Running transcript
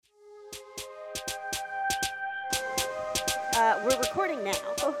we're recording now.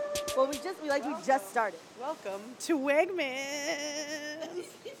 Well, we just started. Welcome to Wegmans.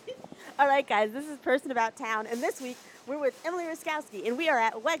 All right, guys, this is Person About Town, and this week we're with Emily Ruskowski, and we are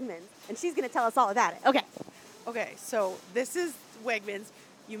at Wegmans, and she's going to tell us all about it. Okay. Okay, so this is Wegmans.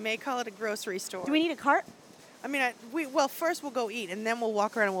 You may call it a grocery store. Do we need a cart? I mean, first we'll go eat, and then we'll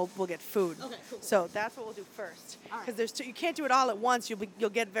walk around and we'll get food. Okay, cool. So that's what we'll do first, All right. because you can't do it all at once. You'll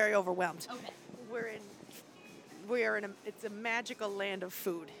get very overwhelmed. Okay. It's a magical land of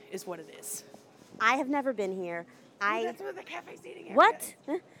food, is what it is. I have never been here. That's where the cafe's eating area What?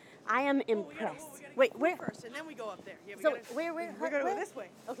 is. I am We impressed. gotta Wait, eat where? first, and then we go up there. Yeah, So where? We're gonna go this way.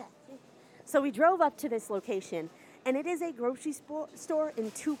 Okay. So we drove up to this location, and it is a grocery store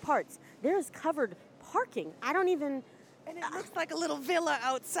in two parts. There is covered parking. I don't even. And it looks like a little villa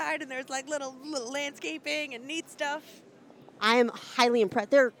outside, and there's like little landscaping and neat stuff. I am highly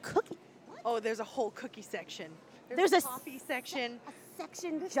impressed. There are cookies. Oh, there's a whole cookie section. There's a coffee section. A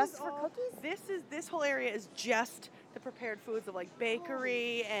section This just is for all- cookies? This whole area is just the prepared foods of like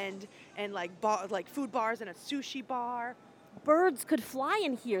bakery and like food bars and a sushi bar. Birds could fly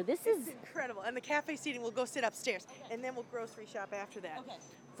in here. This It's is. incredible. And the cafe seating, we'll go sit upstairs, and then we'll grocery shop after that. Okay.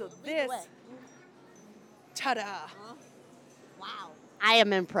 So Lead the this, way. ta-da! Wow. I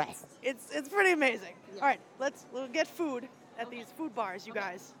am impressed. It's pretty amazing. Yeah. All right, we'll get food at these food bars, you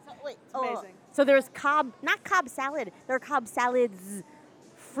guys. So, wait. It's amazing. So there's not Cobb salad. There are Cobb salads,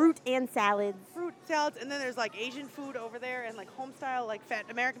 fruit and salads. Fruit salads, and then there's like Asian food over there, and like home style, like fat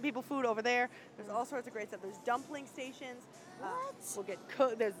American people food over there. There's all sorts of great stuff. There's dumpling stations. What? We'll get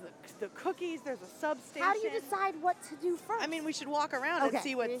there's the cookies. There's a substation. How do you decide what to do first? I mean, we should walk around Okay. and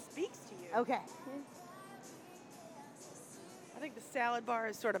see what speaks to you. Okay. I think the salad bar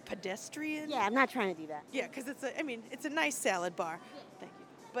is sort of pedestrian. Yeah, I'm not trying to do that. Yeah, because it's a nice salad bar. Thank you.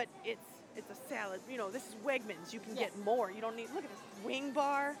 But it's a salad. You know, this is Wegmans. You can Yeah. get more. You don't need. Look at this wing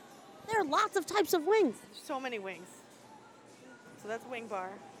bar. There are lots of types of wings. So many wings. So that's wing bar.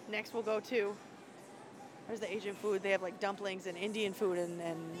 Next we'll go to. There's the Asian food. They have like dumplings and Indian food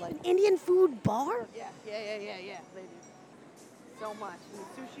and like. Indian food bar? Yeah. They do. So much.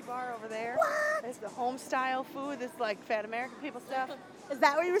 And the sushi bar over there. What? There's the home style food. This is like fat American people stuff. Is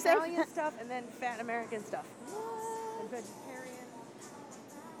that what you were saying? Italian stuff and then fat American stuff. And vegetarian.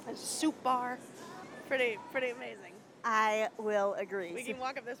 And soup bar. Pretty amazing. I will agree. We can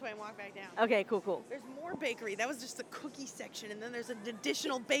walk up this way and walk back down. Okay, cool. There's more bakery. That was just the cookie section, and then there's an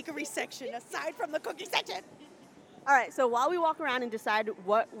additional bakery section aside from the cookie section. All right, so while we walk around and decide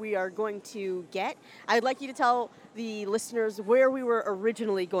what we are going to get, I'd like you to tell the listeners where we were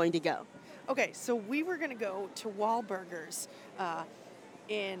originally going to go. Okay, so we were gonna go to Wahlburgers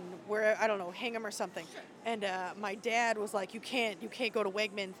in where I don't know, Hingham or something, and my dad was like, "You can't go to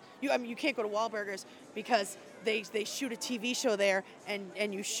Wegmans. You can't go to Wahlburgers because they shoot a TV show there,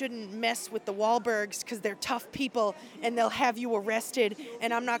 and you shouldn't mess with the Wahlbergs because they're tough people and they'll have you arrested,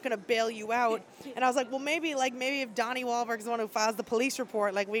 and I'm not gonna bail you out." And I was like, "Well, maybe if Donnie Wahlberg's the one who files the police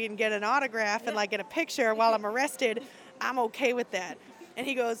report, like we can get an autograph and like get a picture while I'm arrested, I'm okay with that." And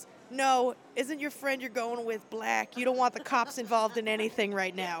he goes, "No, isn't your friend you're going with black? You don't want the cops involved in anything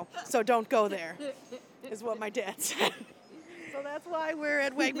right now, so don't go there," is what my dad said. So that's why we're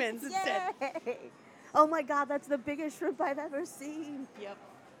at Wegmans instead. Yay! Oh my God, that's the biggest shrimp I've ever seen. Yep,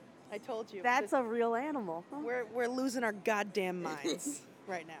 I told you. That's a real animal. We're losing our goddamn minds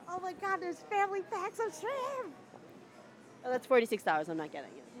right now. Oh my God, there's family packs of shrimp. Oh, that's $46. I'm not getting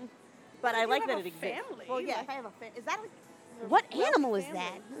it. But I you like have that a it exists. family, Well, yeah, like- if I have a family. Is that what Wealthy animal is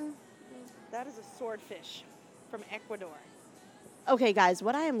family. that? That is a swordfish from Ecuador. Okay, guys,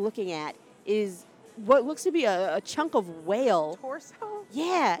 what I am looking at is what looks to be a chunk of whale. Torso?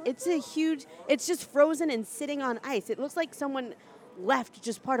 Yeah, it's just frozen and sitting on ice. It looks like someone left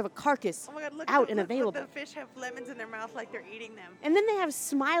just part of a carcass Oh my God, look out at and the, available. Look, the fish have lemons in their mouth like they're eating them. And then they have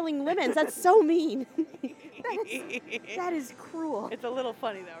smiling lemons. That's so mean. That is cruel. It's a little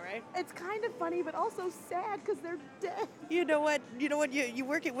funny though, right? It's kind of funny, but also sad because they're dead. You know what? You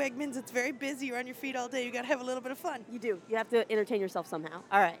work at Wegmans. It's very busy. You're on your feet all day. You gotta have a little bit of fun. You do. You have to entertain yourself somehow.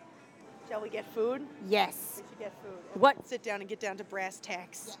 All right. Shall we get food? Yes. We should get food. And What- Sit down and get down to brass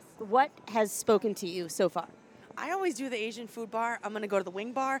tacks. What has spoken to you so far? I always do the Asian food bar. I'm gonna go to the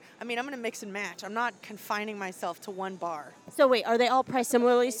wing bar. I mean, I'm gonna mix and match. I'm not confining myself to one bar. So wait, are they all priced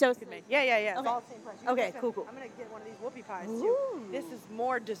similarly? So Yeah. It's Okay. all the same price. You Okay, can get cool. some- I'm gonna get one of these whoopie pies too. Ooh. This is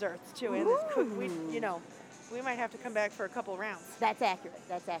more desserts too, and this cook. We, we might have to come back for a couple rounds. That's accurate.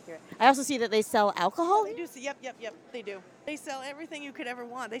 That's accurate. I also see that they sell alcohol. They do. Yep. They do. They sell everything you could ever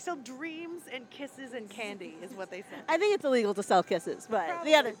want. They sell dreams and kisses and candy is what they sell. I think it's illegal to sell kisses, but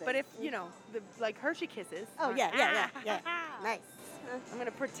Probably, the other thing. But if, like Hershey Kisses. Oh, yeah. Nice. I'm going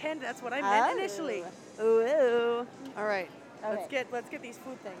to pretend that's what I meant initially. Ooh. All right. Okay. Let's get these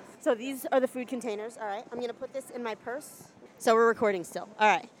food things. So these are the food containers. All right. I'm going to put this in my purse. So we're recording still. All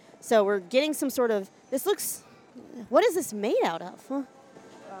right. So we're getting some sort of, this looks, what is this made out of? Huh?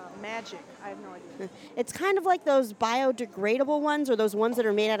 Magic. I have no idea. It's kind of like those biodegradable ones or those ones that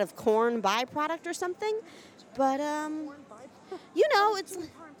are made out of corn byproduct or something. But, it's,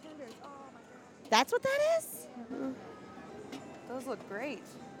 that's what that is? Those look great.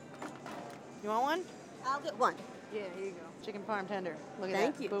 You want one? I'll get one. Yeah, here you go. Chicken farm tender. Look at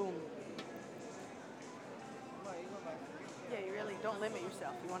Thank that. you. Boom. Yeah, you really don't limit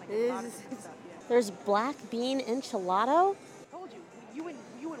yourself. You want to get lots of stuff. Yeah. There's black bean enchilado. I told you.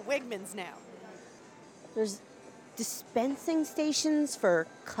 You and Wegmans now. There's dispensing stations for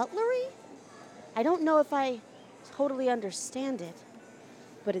cutlery. I don't know if I totally understand it,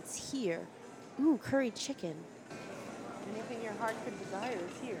 but it's here. Ooh, curry chicken. Anything your heart could desire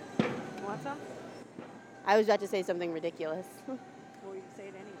is here. You want some? I was about to say something ridiculous. Well, you can say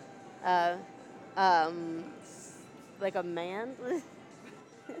it anyway. Like a man? I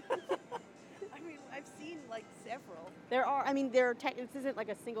mean, I've seen like several. This isn't like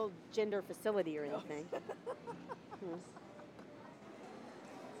a single gender facility or anything.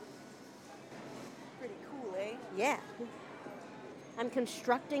 Pretty cool, eh? Yeah. I'm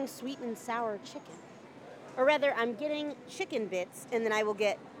constructing sweet and sour chicken. Or rather, I'm getting chicken bits, and then I will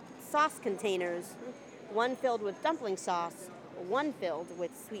get sauce containers, one filled with dumpling sauce, one filled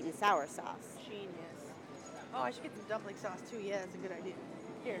with sweet and sour sauce. Genius. Oh, I should get some dumpling sauce too. Yeah, that's a good idea.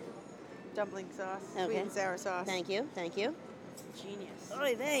 Here, dumpling sauce, sweet and sour sauce. Thank you. Genius.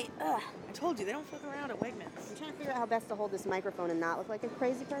 Oy vey. Ugh. I told you, they don't fuck around at Wegmans. I'm trying to figure out how best to hold this microphone and not look like a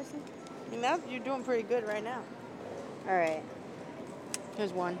crazy person. I mean, you're doing pretty good right now. All right.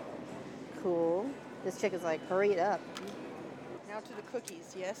 Here's one. Cool. This chick is like, hurry it up. Now to the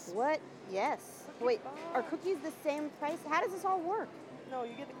cookies, yes? What? Yes. Wait, are cookies the same price? How does this all work? No,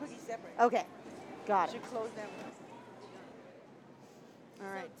 you get the cookies separate. Okay. Got it. You should close them.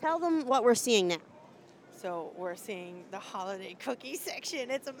 All right. Tell them what we're seeing now. So we're seeing the holiday cookie section.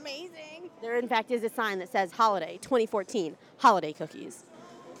 It's amazing. There, in fact, is a sign that says Holiday 2014 Holiday Cookies.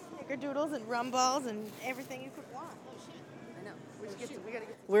 Snickerdoodles and rum balls and everything you could want. Oh, shit. I know. We gotta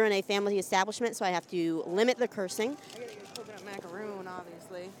get We're in a family establishment, so I have to limit the cursing. I gotta get coconut macaroon,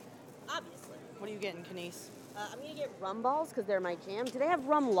 obviously. Obviously. What are you getting, Kenise? I'm going to get rum balls because they're my jam. Do they have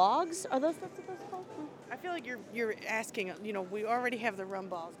rum logs? Are those what's supposed to call? I feel like you're asking, we already have the rum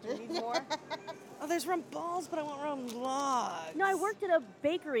balls. Do you need more? Oh, there's rum balls, but I want rum logs. No, I worked at a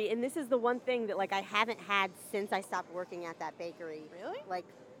bakery, and this is the one thing that, I haven't had since I stopped working at that bakery. Really? Like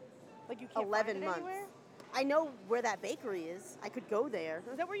you can't 11 find it months. Anywhere? I know where that bakery is. I could go there.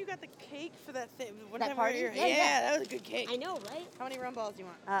 Is that where you got the cake for that thing? That party? Yeah, that was a good cake. I know, right? How many rum balls do you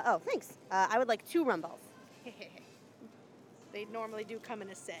want? Oh, thanks. I would like 2 rum balls. They normally do come in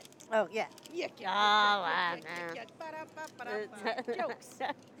a set. Oh, yeah. Jokes.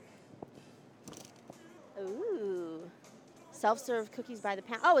 Ooh. Self-serve cookies by the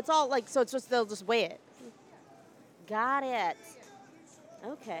pound. Oh, it's all so it's just, they'll just weigh it. Got it.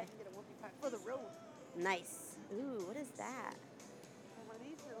 Okay. Get a whoopie pie for the road. Nice. Ooh, what is that? One of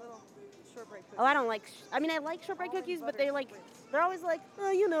these are little shortbread cookies. Oh, I don't like, I like shortbread cookies, but they're always like,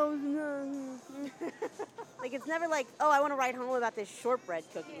 it's never like, oh, I want to write home about this shortbread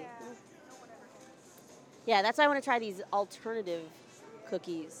cookie. Yeah, that's why I want to try these alternative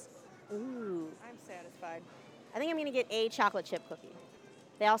cookies. Ooh. I'm satisfied. I think I'm going to get a chocolate chip cookie.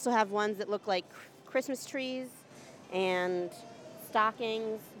 They also have ones that look like Christmas trees and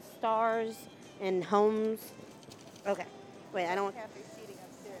stockings, stars, and homes. Okay. Wait, I don't... Cafe seating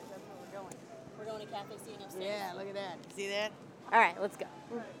upstairs. That's where we're going. We're going to cafe seating upstairs? Yeah, look at that. See that? All right, let's go.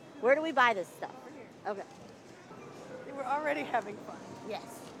 Where do we buy this stuff? Over here. Okay. We're already having fun. Yes.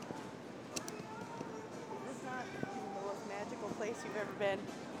 Is this not even the most magical place you've ever been?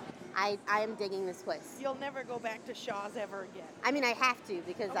 I am digging this place. You'll never go back to Shaw's ever again. I mean, I have to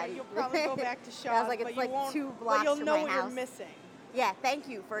because You'll probably go back to Shaw's, I was like, but it's you like won't, 2 blocks but you'll from know my what house. you're missing. Yeah, thank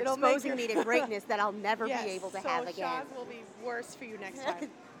you for It'll make exposing me to greatness that I'll never be able to have again. Shaw's will be worse for you next time.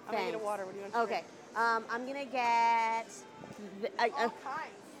 I'm going to get a water. What do you want to Okay. I'm going to get... All kinds.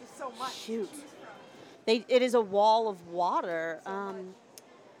 There's so much. Shoot. It is a wall of water.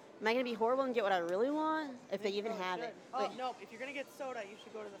 Am I going to be horrible and get what I really want? If they even have should. it. Oh, Wait, no. If you're going to get soda, you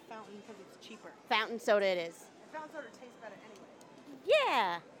should go to the fountain because it's cheaper. fountain soda it is. Fountain soda tastes better anyway.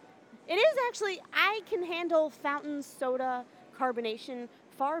 Yeah. It is actually, I can handle fountain soda carbonation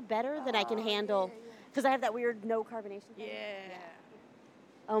far better than I can handle, because I have that weird no carbonation thing. Yeah.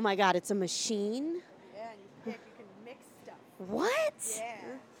 Oh my God, it's a machine? Yeah, and you can mix stuff. What? Yeah.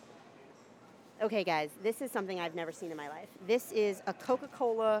 Okay, guys, this is something I've never seen in my life. This is a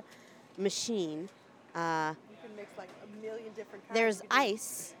Coca-Cola machine. You can mix like a million different kinds. There's You can do-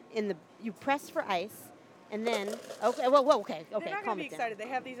 ice in the, you press for ice, and then, okay, They're okay, not calm going to be it down. excited. They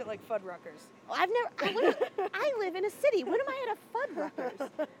have these at like Fuddruckers. I've never, I live in a city. When am I at a Fuddruckers?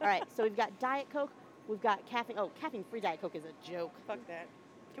 All right, so we've got Diet Coke, we've got caffeine-free Diet Coke is a joke. Fuck that.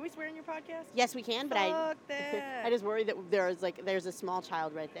 Can we swear in your podcast? Yes, we can, but Fuck that. I just worry that there's a small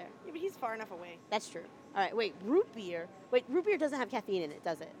child right there. Yeah, but he's far enough away. That's true. All right, wait, root beer. Wait, root beer doesn't have caffeine in it,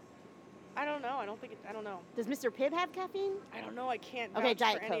 does it? I don't know. I don't think I don't know. Does Mr. Pibb have caffeine? I don't know. I can't Okay, vouch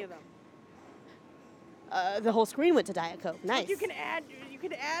Diet for any of Coke. them. The whole screen went to Diet Coke. Nice. Look, you can add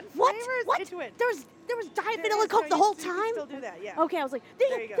What? flavors What? into it. There was Diet There Vanilla is, Coke no, the you whole still- you time? can still do that, yeah. Okay, I was like,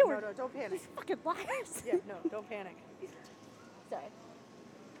 There you go. there were No, don't panic. these fucking liars. Yeah, no, don't panic. Sorry.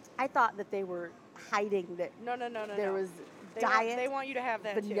 I thought that they were hiding that No. there was They Diet they want you to have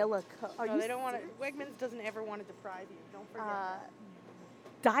that Vanilla too. Coke. Are No, you they don't want serious? to. Wegmans doesn't ever want to deprive you. Don't forget that.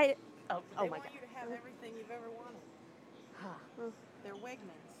 Diet. Oh They my want God. you to have everything you've ever wanted. Huh. They're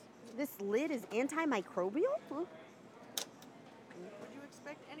Wegmans. This lid is antimicrobial? Huh? Would you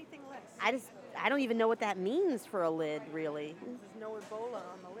expect anything less? I don't even know what that means for a lid, really. There's no Ebola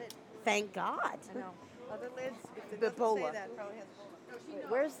on the lid. Thank God. I know. Other lids, if it The doesn't say Ebola. that, probably has Ebola. No, she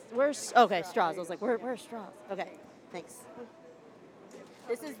knows. Where's okay, straws. I was like, where's straws? Okay, thanks.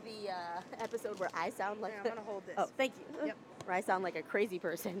 This is the episode where I sound like Here, I'm gonna hold this. Oh, thank you. Yep. Where I sound like a crazy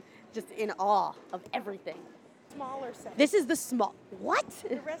person, just in awe of everything. Smaller section. This is the small. What?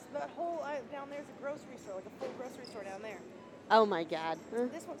 The rest, the whole down there's a grocery store, like a full grocery store down there. Oh my God.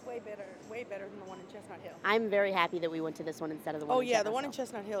 This one's way better than the one in Chestnut Hill. I'm very happy that we went to this one instead of the one. Oh in yeah, the Chestnut one in Hill.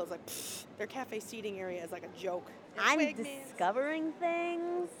 Chestnut Hill is like their cafe seating area is like a joke. And I'm Wegmans- discovering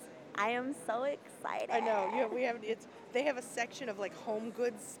things. I am so excited. I know. They have a section of like home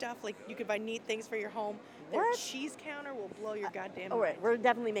goods stuff. Like you could buy neat things for your home. Their What? cheese counter will blow your goddamn All mind. right, we're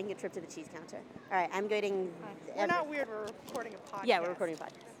definitely making a trip to the cheese counter. All right, I'm getting. We're not weird. We're recording a podcast. Yeah, we're recording a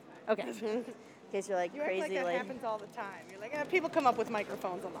podcast. Okay. In case you're like You act crazy, like that happens all the time. You're like, people come up with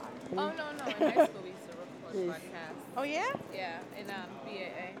microphones a lot. Oh, no. In high school, we used to record podcasts. Oh yeah? Yeah, in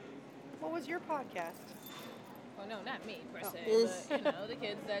BAA. What was your podcast? Well, no, not me, per se. Is- But, the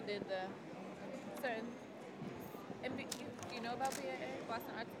kids that did the certain... And do you know about BAA,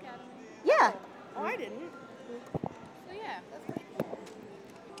 Boston Arts Academy? Yeah. Oh, I didn't. So, yeah. That's pretty cool.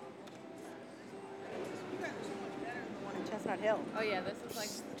 You guys are so much better than the one in Chestnut Hill. Oh, yeah, this is like...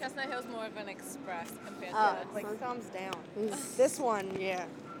 Chestnut Hill's more of an express compared Oh, to... Like thumbs down. This one, yeah.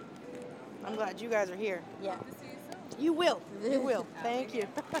 I'm glad you guys are here. Yeah. To see you soon. You will. You will. Thank you.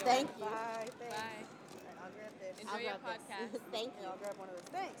 Thank you. Bye. Thanks. Bye. I'll grab this. Enjoy your grab this. podcast. Thank you. I'll grab one of those.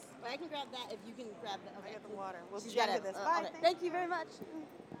 Thanks. I can grab that if you can grab that. I got the water. We'll She's jump got to it. this. Bye. Okay. Thank you very much.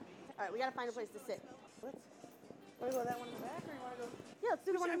 All right, we gotta find a place to sit. Want to go that one in the back, or you want to go? Yeah, let's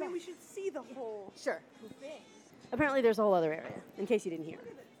do the one in the back. we should see the whole Sure. thing. Apparently, there's a whole other area. In case you didn't hear.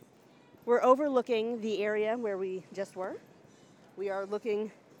 We're overlooking the area where we just were. We are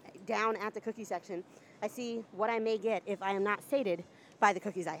looking down at the cookie section. I see what I may get if I am not sated by the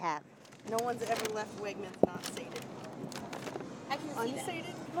cookies I have. No one's ever left Wegmans not sated. I can see that.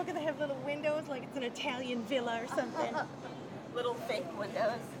 Unsated? Look at they have little windows like it's an Italian villa or something. Little fake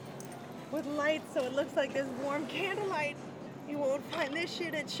windows. With lights so it looks like there's warm candlelight. You won't find this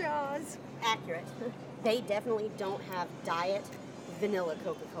shit at Shaw's. Accurate. They definitely don't have diet vanilla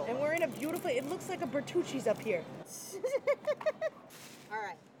Coca-Cola. And we're in a beautiful, it looks like a Bertucci's up here. All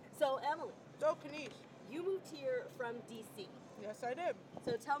right. So, Emily, So, Kanish. you moved here from D.C. Yes, I did.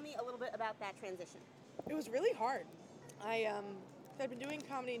 So tell me a little bit about that transition. It was really hard. I'd been doing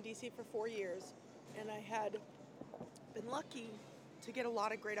comedy in DC for 4 years, and I had been lucky to get a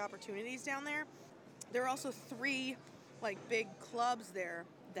lot of great opportunities down there. There are also 3 big clubs there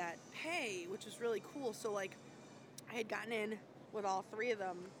that pay, which is really cool. So I had gotten in with all 3 of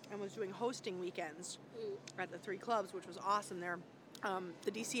them and was doing hosting weekends at the 3 clubs, which was awesome. They're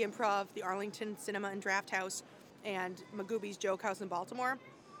the DC Improv, the Arlington Cinema and Draft House, and Magooby's Joke House in Baltimore.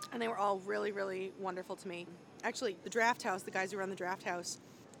 And they were all really, really wonderful to me. Actually, the Draft House, the guys who run the Draft House,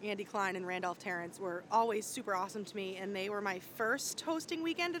 Andy Klein and Randolph Terrence, were always super awesome to me. And they were my first hosting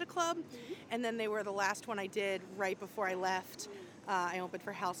weekend at a club. And then they were the last one I did right before I left I opened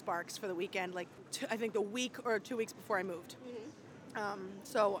for Hal Sparks for the weekend, like I think the week or 2 weeks before I moved.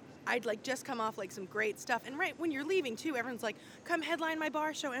 So I'd like just come off like some great stuff. And right when you're leaving too, everyone's like, come headline my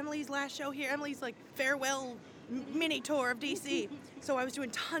bar show. Emily's last show here. Emily's like farewell mini tour of DC. So I was doing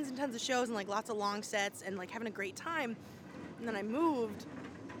tons and tons of shows and like lots of long sets and like having a great time. And then I moved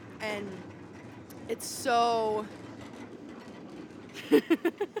and it's so...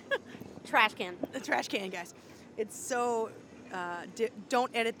 Trash can. The trash can, guys. It's so...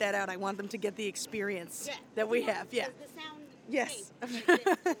 don't edit that out. I want them to get the experience that we have. Yeah. The sound. Yes.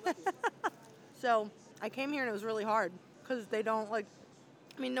 So I came here and it was really hard because they don't like,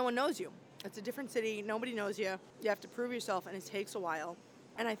 I mean, no one knows you. It's a different city. Nobody knows you. You have to prove yourself and it takes a while.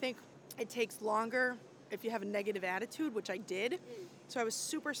 And I think it takes longer if you have a negative attitude, which I did. So I was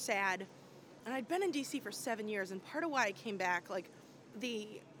super sad. And I'd been in DC for 7 years. And part of why I came back, like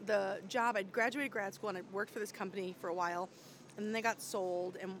the job, I'd graduated grad school and I'd worked for this company for a while. And then they got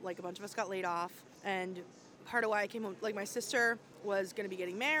sold and like a bunch of us got laid off. And part of why I came home, like my sister was going to be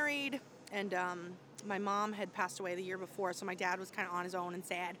getting married and my mom had passed away the year before, so my dad was kind of on his own and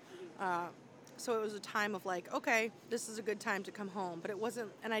sad. So it was a time of like, okay, this is a good time to come home. But it wasn't,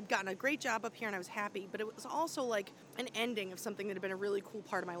 and I'd gotten a great job up here and I was happy, but it was also like an ending of something that had been a really cool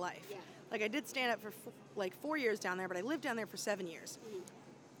part of my life. Yeah. Like I did stand up for like 4 years down there, but I lived down there for 7 years.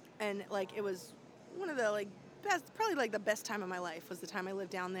 And like it was one of the like best, probably like the best time of my life was the time I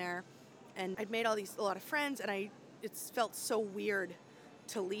lived down there. And I'd made a lot of friends, and it felt so weird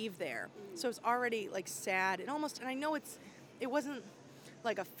to leave there. So it was already like sad and I know it wasn't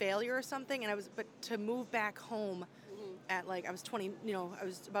like a failure or something. But to move back home at like, I was 20, I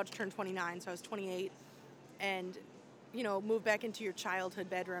was about to turn 29, so I was 28, and, move back into your childhood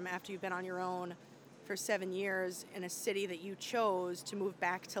bedroom after you've been on your own for 7 years in a city that you chose to move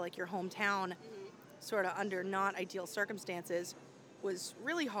back to like your hometown, sort of under not ideal circumstances, was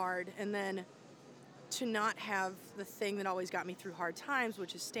really hard. And then to not have the thing that always got me through hard times,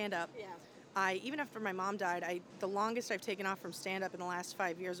 which is stand-up. Yeah. Even after my mom died, the longest I've taken off from stand-up in the last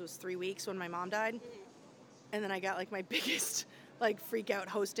 5 years was 3 weeks when my mom died. And then I got like my biggest like freak out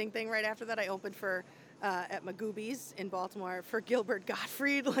hosting thing right after that. I opened for at Magooby's in Baltimore for Gilbert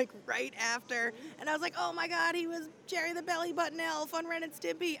Gottfried, like right after. And I was like, oh my God, he was Jerry the Belly Button Elf on Ren and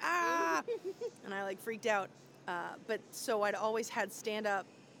Stimpy. Ah! And I like freaked out. But so I'd always had stand-up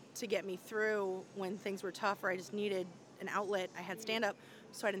to get me through when things were tough or I just needed an outlet. I had stand-up,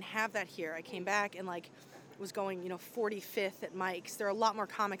 so I didn't have that here. I came back and like was going, 45th at mics. There are a lot more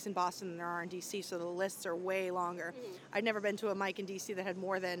comics in Boston than there are in DC, so the lists are way longer. I'd never been to a mic in DC that had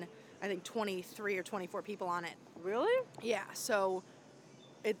more than, I think, 23 or 24 people on it. Really? Yeah, so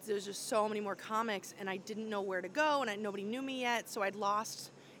there's just so many more comics, and I didn't know where to go, and nobody knew me yet, so I'd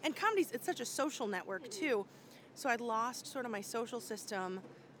lost. And comedy's, it's such a social network, too. So I'd lost sort of my social system.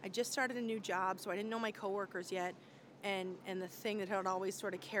 I just started a new job, so I didn't know my coworkers yet. And the thing that had always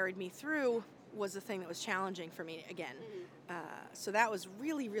sort of carried me through was the thing that was challenging for me again. So that was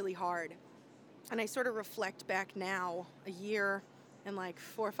really, really hard. And I sort of reflect back now, a year and like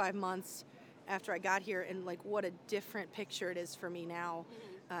 4 or 5 months after I got here, and like what a different picture it is for me now,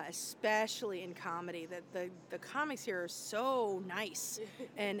 especially in comedy. The comics here are so nice,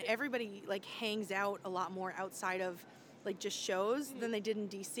 and everybody like hangs out a lot more outside of like just shows than they did in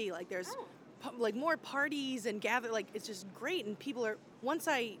DC. Like there's like more parties and like it's just great, and people are, once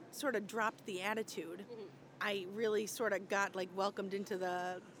I sort of dropped the attitude, I really sort of got like welcomed into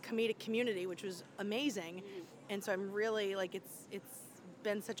the comedic community, which was amazing. And so I'm really like, it's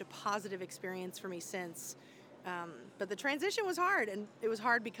been such a positive experience for me since. But the transition was hard, and it was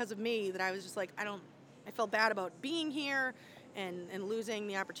hard because of me, that I was just like, I felt bad about being here and losing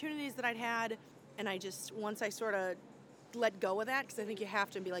the opportunities that I'd had. And I just, once I sort of let go of that, because I think you have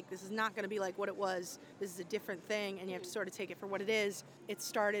to be like, this is not going to be like what it was. This is a different thing, and you have to sort of take it for what it is. It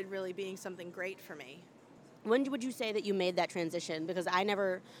started really being something great for me. When would you say that you made that transition? Because I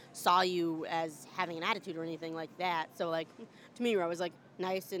never saw you as having an attitude or anything like that. So like, to me, you're always like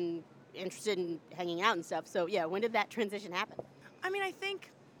nice and interested in hanging out and stuff. So yeah, when did that transition happen? I mean, I think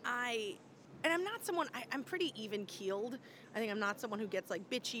I'm not someone, I'm pretty even-keeled. I think I'm not someone who gets like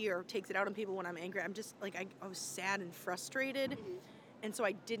bitchy or takes it out on people when I'm angry. I'm just like, I was sad and frustrated. And so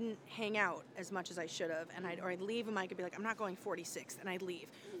I didn't hang out as much as I should have. And I'd leave a mic and be like, I'm not going 46th, and I'd leave.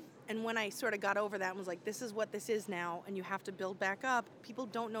 And when I sort of got over that and was like, this is what this is now, and you have to build back up, people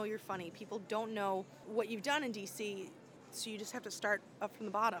don't know you're funny. People don't know what you've done in DC, so you just have to start up from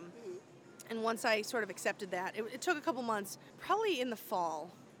the bottom. And once I sort of accepted that, it took a couple months, probably in the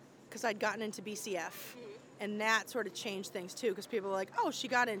fall, because I'd gotten into BCF, And that sort of changed things too, because people were like, oh, she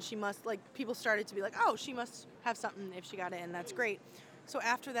got in. She must, like, people started to be like, oh, she must have something if she got in. That's great. So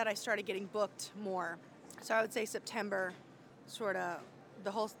after that, I started getting booked more. So I would say September, sort of,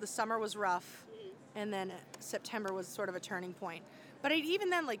 the summer was rough. And then September was sort of a turning point. But I even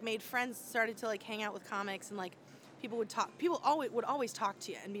then, like, made friends, started to, like, hang out with comics, and, like, people would always talk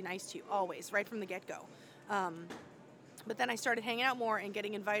to you and be nice to you, always, right from the get-go. But then I started hanging out more and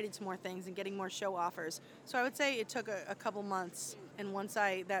getting invited to more things and getting more show offers. So I would say it took a couple months. And once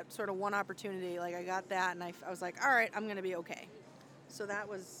that sort of one opportunity, like, I got that, and I was like, all right, I'm going to be okay. So that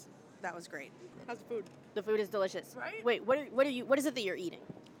was great. How's the food? The food is delicious. Right? Wait, what is it that you're eating?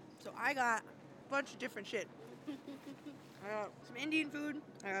 So I got a bunch of different shit. I got some Indian food.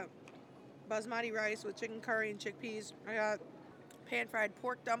 I got basmati rice with chicken curry and chickpeas. I got pan-fried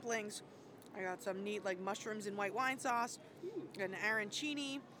pork dumplings. I got some neat, like, mushrooms in white wine sauce. Got an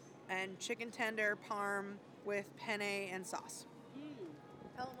arancini and chicken tender parm with penne and sauce.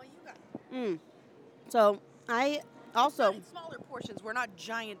 Helen, what you got? So I also... In smaller portions. We're not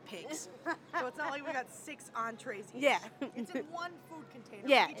giant pigs. So it's not like we got 6 entrees each. Yeah. It's in one food container.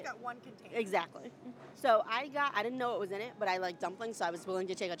 Yeah. We each got one container. Exactly. So I didn't know what was in it, but I like dumplings, so I was willing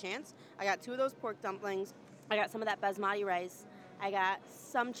to take a chance. I got 2 of those pork dumplings. I got some of that basmati rice. I got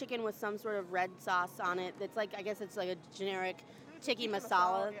some chicken with some sort of red sauce on it. That's like, I guess it's like a generic tikka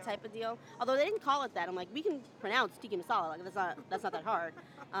masala type of deal. Although they didn't call it that. I'm like, we can pronounce tikka masala. Like, that's not that hard.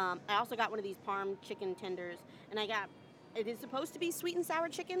 I also got one of these parm chicken tenders, and it is supposed to be sweet and sour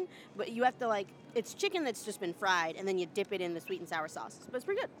chicken, but you have to, like, it's chicken that's just been fried, and then you dip it in the sweet and sour sauce. But it's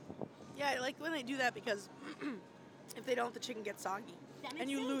pretty good. Yeah, I like when they do that, because if they don't, the chicken gets soggy. And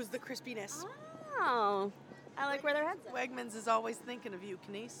you lose the crispiness. Oh, I like where their head's at. Wegmans is always thinking of you,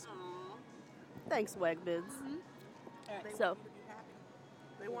 Kenise. Aw. Thanks, Wegmans. They So, want you to be happy.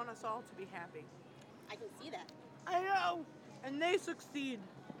 They want us all to be happy. I can see that. I know. And they succeed.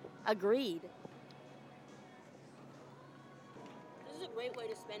 Agreed. This is a great way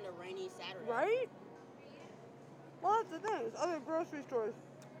to spend a rainy Saturday. Right? Well, that's the thing. Other grocery stores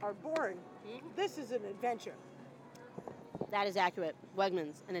are boring. This is an adventure. That is accurate.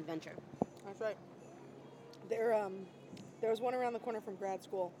 Wegmans, an adventure. That's right. There was one around the corner from grad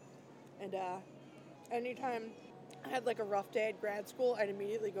school, and anytime I had, like, a rough day at grad school, I'd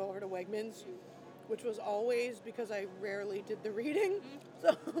immediately go over to Wegmans, which was always because I rarely did the reading.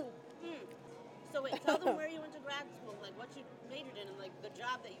 So So wait, tell them where you went to grad school, like what you majored in, and like the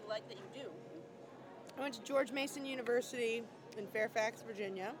job that you like that you do. I went to George Mason University in Fairfax,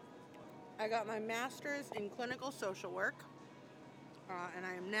 Virginia. I got my master's in clinical social work, and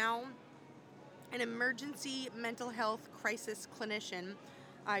I am now an emergency mental health crisis clinician.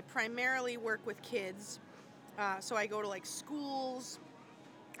 I primarily work with kids, so I go to, like, schools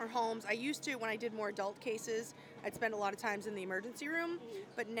or homes. I used to, when I did more adult cases, I'd spend a lot of times in the emergency room,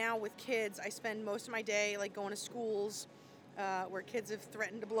 but now with kids, I spend most of my day, like, going to schools where kids have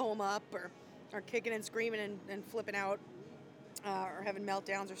threatened to blow them up, or are kicking and screaming and flipping out, or having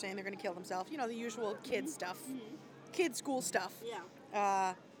meltdowns, or saying they're going to kill themselves. You know, the usual kid stuff, kid school stuff.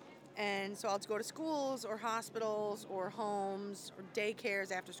 Yeah. And so I'll just go to schools or hospitals or homes or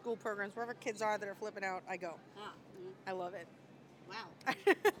daycares, after school programs, wherever kids are that are flipping out, I go. I love it. Wow.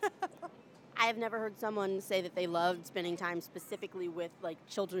 I have never heard someone say that they loved spending time specifically with, like,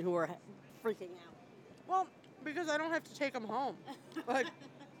 children who are freaking out. Well, because I don't have to take them home. Like,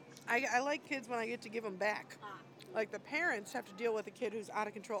 I like kids when I get to give them back. Like, the parents have to deal with a kid who's out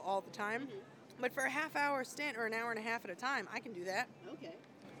of control all the time. But for a half-hour stint or an hour and a half at a time, I can do that. Okay.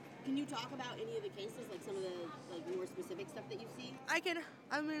 Can you talk about any of the cases, like some of the, like, more specific stuff that you see?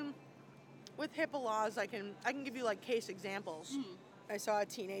 I mean, with HIPAA laws, I can give you, like, case examples. I saw a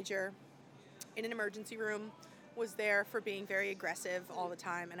teenager in an emergency room, was there for being very aggressive all the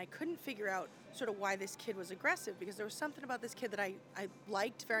time, and I couldn't figure out sort of why this kid was aggressive, because there was something about this kid that I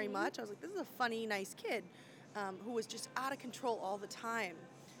liked very much. I was like, this is a funny, nice kid who was just out of control all the time.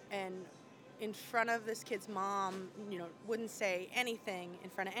 And in front of this kid's mom, you know, wouldn't say anything in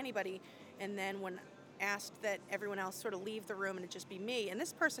front of anybody. And then when asked that everyone else sort of leave the room and it just be me, and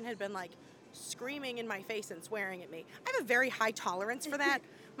this person had been, like, screaming in my face and swearing at me. I have a very high tolerance for that.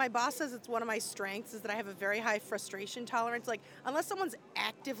 My boss says it's one of my strengths, is that I have a very high frustration tolerance. Like, unless someone's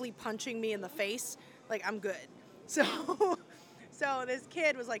actively punching me in the face, like, I'm good. So this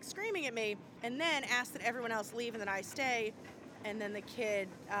kid was, like, screaming at me, and then asked that everyone else leave and that I stay. And then the kid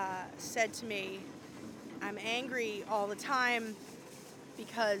said to me, I'm angry all the time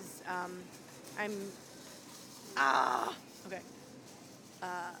because okay.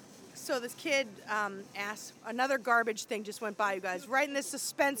 So this kid asked, another garbage thing just went by, you guys, right in this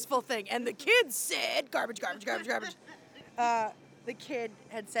suspenseful thing. And the kid said, garbage. The kid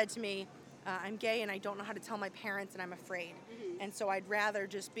had said to me, I'm gay and I don't know how to tell my parents and I'm afraid. And so I'd rather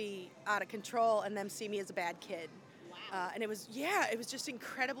just be out of control and them see me as a bad kid. Wow. And it was just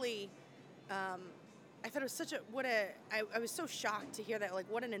incredibly, I thought it was such I was so shocked to hear that, like,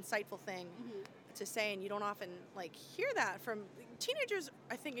 what an insightful thing to say, and you don't often, like, hear that from teenagers.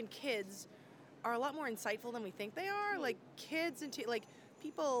 I think, and kids are a lot more insightful than we think they are. Like, kids and like,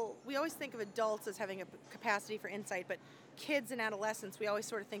 people, we always think of adults as having a capacity for insight, but kids and adolescents, we always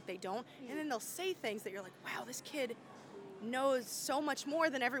sort of think they don't, and then they'll say things that you're like, wow, this kid knows so much more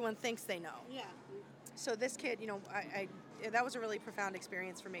than everyone thinks they know. Yeah. So this kid, you know, I that was a really profound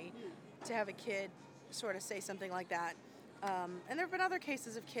experience for me, to have a kid sort of say something like that. And there have been other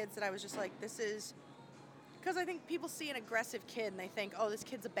cases of kids that I was just like, this is, because I think people see an aggressive kid and they think, oh, this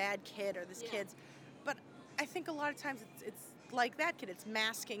kid's a bad kid, or this kid's, but I think a lot of times it's like that kid, it's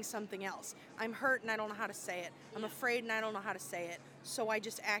masking something else. I'm hurt and I don't know how to say it. I'm afraid and I don't know how to say it. So I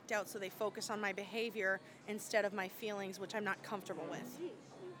just act out, so they focus on my behavior instead of my feelings, which I'm not comfortable with.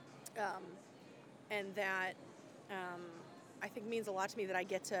 And that I think means a lot to me, that I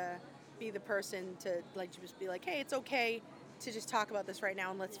get to be the person to, like, just be like, hey, it's okay to just talk about this right now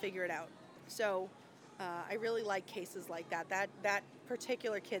and let's figure it out. So I really like cases like that. That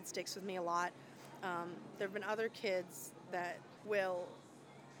particular kid sticks with me a lot. There have been other kids that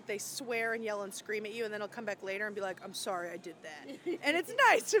they swear and yell and scream at you, and then they'll come back later and be like, I'm sorry I did that. And it's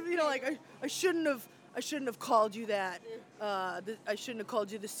nice to, you know, like, I shouldn't have called you that. I shouldn't have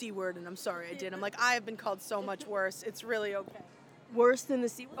called you the C word, and I'm sorry I did. I'm like, I have been called so much worse. It's really okay. Worse than the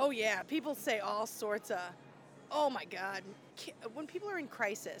C word? Oh, yeah. People say all sorts of, oh, my God. When people are in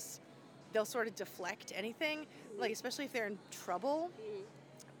crisis, they'll sort of deflect anything, like, especially if they're in trouble.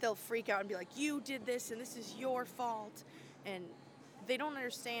 They'll freak out and be like, you did this, and this is your fault. And they don't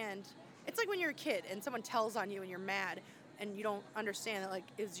understand. It's like when you're a kid and someone tells on you and you're mad, and you don't understand that, like,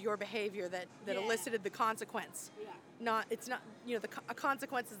 it's your behavior that elicited the consequence. Yeah. It's not, you know, a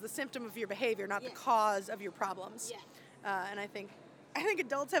consequence is the symptom of your behavior, not the cause of your problems. Yeah. And I think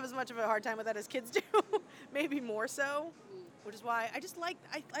adults have as much of a hard time with that as kids do, maybe more so, which is why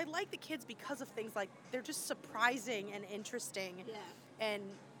I like the kids, because of things like, they're just surprising and interesting. Yeah. And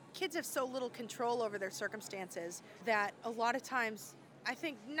kids have so little control over their circumstances that a lot of times, I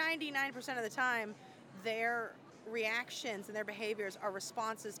think 99% of the time, their reactions and their behaviors are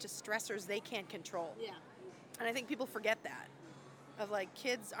responses to stressors they can't control. Yeah. And I think people forget that. Of, like,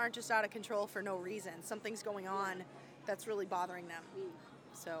 kids aren't just out of control for no reason. Something's going on that's really bothering them.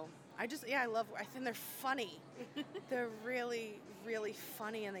 So I think they're funny. They're really, really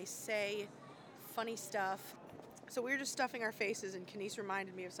funny, and they say funny stuff. So we were just stuffing our faces, and Kenise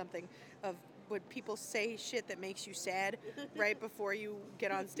reminded me of something, of when people say shit that makes you sad right before you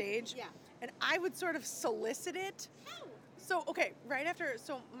get on stage. Yeah. And I would sort of solicit it. How? So, okay,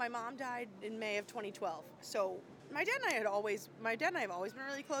 so my mom died in May of 2012. So my dad and I have always been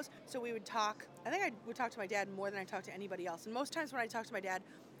really close. So we would talk. I think I would talk to my dad more than I talked to anybody else. And most times when I talked to my dad,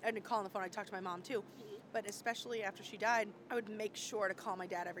 I didn't call on the phone, I'd talk to my mom too. But especially after she died, I would make sure to call my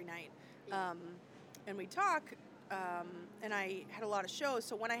dad every night. And we'd talk, and I had a lot of shows.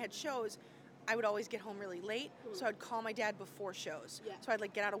 So when I had shows, I would always get home really late. So I'd call my dad before shows. Yeah. So I'd,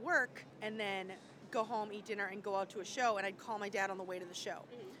 like, get out of work and then go home, eat dinner, and go out to a show. And I'd call my dad on the way to the show.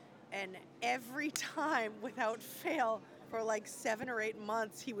 And every time, without fail, for like 7 or 8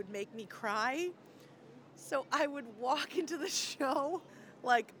 months, he would make me cry. So I would walk into the show,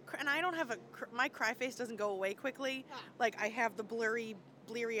 like, and I don't have my cry face doesn't go away quickly. Like, I have the bleary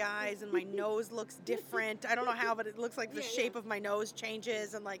eyes, and my nose looks different. I don't know how, but it looks like the shape of my nose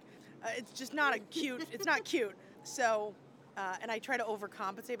changes, and, like, it's just not it's not cute. So, and I try to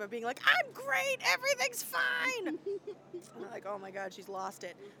overcompensate by being like, I'm great, everything's fine. And I'm like, oh my God, she's lost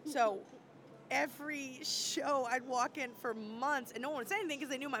it. So every show I'd walk in for months, and no one would say anything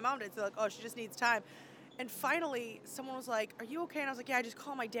because they knew my mom did. So, like, oh, she just needs time. And finally, someone was like, are you okay? And I was like, yeah, I just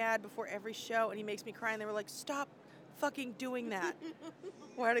call my dad before every show, and he makes me cry. And they were like, stop fucking doing that.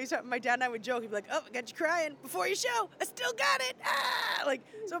 My dad and I would joke. He'd be like, oh, I got you crying before your show. I still got it. Ah! Like,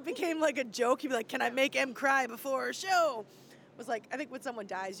 so it became like a joke. He'd be like, can I make him cry before a show? It was like, I think when someone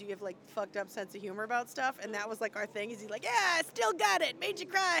dies, you have, like, fucked up sense of humor about stuff. And that was, like, our thing. He's like, yeah, I still got it. Made you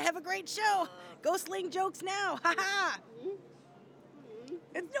cry. Have a great show. Go sling jokes now. Ha ha.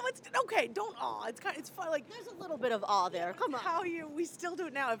 It's okay. Don't awe. It's fun. Like, there's a little bit of awe there. Come on. We still do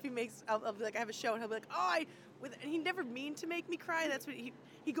it now. If he makes, like, I have a show, and he'll be like, and he never mean to make me cry. That's what he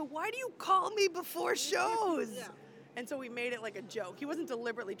go, why do you call me before shows? Yeah. And so we made it like a joke. He wasn't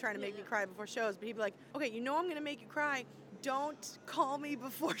deliberately trying to make me cry before shows, but he'd be like, okay, you know I'm going to make you cry. Don't call me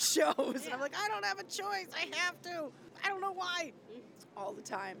before shows. And I'm like, I don't have a choice. I have to. I don't know why. All the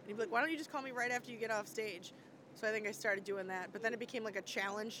time. And he'd be like, why don't you just call me right after you get off stage? So I think I started doing that. But then it became like a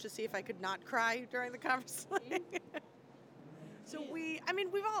challenge to see if I could not cry during the conversation. So we've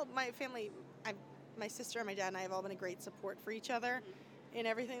all, my family, my sister and my dad and I have all been a great support for each other in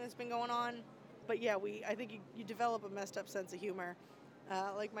everything that's been going on. But yeah, I think you develop a messed up sense of humor.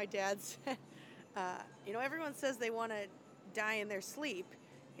 Like my dad said, everyone says they want to die in their sleep.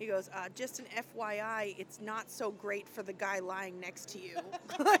 He goes, just an FYI, it's not so great for the guy lying next to you.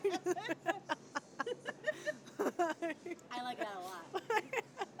 I like that a lot.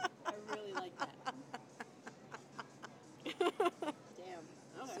 I really like that. Damn.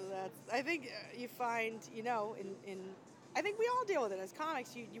 Okay. So I think you find, I think we all deal with it as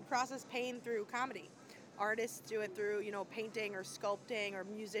comics. You process pain through comedy. Artists do it through, painting or sculpting, or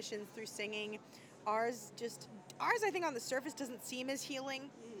musicians through singing. Ours, I think on the surface doesn't seem as healing,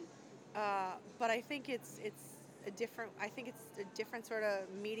 but I think it's a different sort of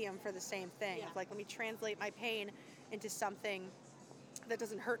medium for the same thing. Yeah. It's like, let me translate my pain into something that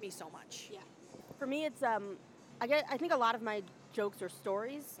doesn't hurt me so much. Yeah. For me, it's I think a lot of my jokes are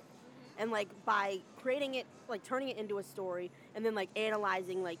stories, and like by creating it, like turning it into a story, and then like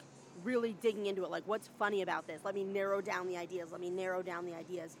analyzing, like really digging into it, like what's funny about this? Let me narrow down the ideas.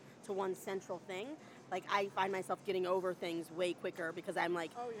 To one central thing. Like I find myself getting over things way quicker because I'm like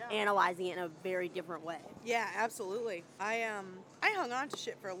analyzing it in a very different way. Yeah, absolutely. I hung on to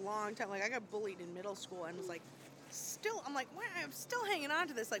shit for a long time. Like I got bullied in middle school and was like, I'm still hanging on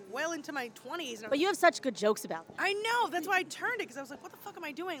to this like well into my 20s. But you have such good jokes about that. I know. That's why I turned it, because I was like, what the fuck am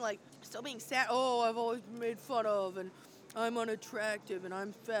I doing? Like, still being sad. Oh, I've always been made fun of, and I'm unattractive, and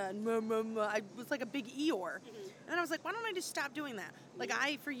I'm fat. And I was like a big Eeyore. And then I was like, why don't I just stop doing that? Like,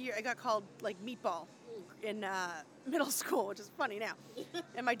 for a year, I got called, like, meatball in middle school, which is funny now.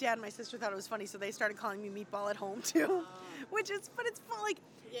 And my dad and my sister thought it was funny, so they started calling me meatball at home, too. But it's fun. Like,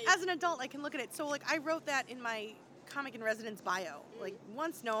 as an adult, I can look at it. So, like, I wrote that in my comic in residence bio. Like,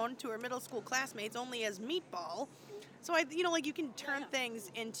 once known to her middle school classmates only as meatball. So, you can turn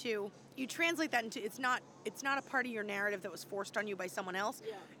things into, you translate that into, it's not a part of your narrative that was forced on you by someone else.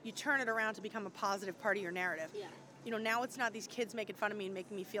 Yeah. You turn it around to become a positive part of your narrative. Yeah. Now it's not these kids making fun of me and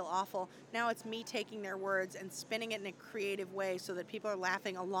making me feel awful. Now it's me taking their words and spinning it in a creative way so that people are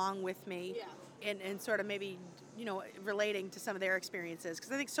laughing along with me. Yeah. And sort of maybe, relating to some of their experiences.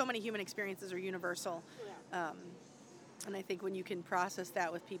 Because I think so many human experiences are universal. Yeah. And I think when you can process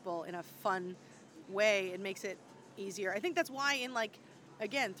that with people in a fun way, it makes it easier. I think that's why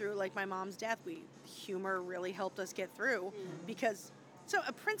through like my mom's death, humor really helped us get through. Because, so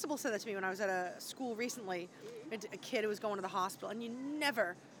a principal said that to me when I was at a school recently, a kid who was going to the hospital, and you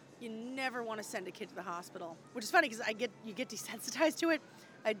never want to send a kid to the hospital, which is funny because you get desensitized to it.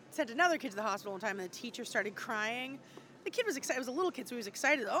 I sent another kid to the hospital one time, and the teacher started crying. The kid was excited. It was a little kid, so he was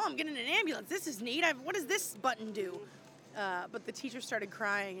excited. Oh, I'm getting an ambulance. This is neat. What does this button do? But the teacher started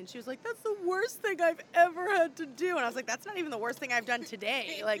crying, and she was like, that's the worst thing I've ever had to do. And I was like, that's not even the worst thing I've done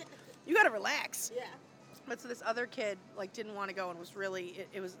today. Like, you got to relax. Yeah. But so this other kid, didn't want to go and was really,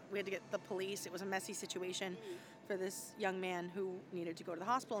 we had to get the police. It was a messy situation for this young man who needed to go to the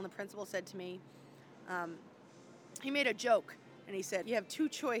hospital. And the principal said to me, he made a joke, and he said, you have two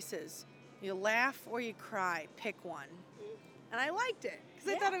choices. You laugh or you cry. Pick one. And I liked it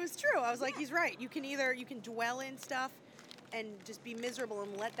because I thought it was true. I was like, he's right. You can dwell in stuff and just be miserable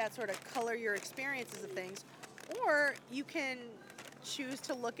and let that sort of color your experiences of things, or you can choose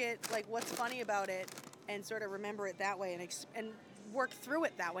to look at what's funny about it and sort of remember it that way and work through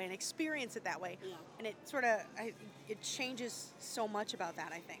it that way and experience it that way. Yeah. And it sort of it changes so much about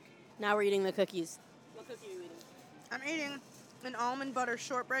that, I think. Now we're eating the cookies. What cookie are you eating? I'm eating an almond butter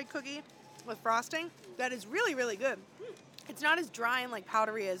shortbread cookie with frosting that is really, really good. It's not as dry and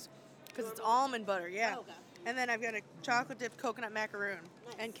powdery as, because it's almond butter, yeah. Oh, okay. And then I've got a chocolate dipped coconut macaroon.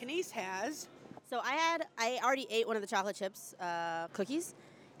 Nice. And Kenise has. So I already ate one of the chocolate chips cookies,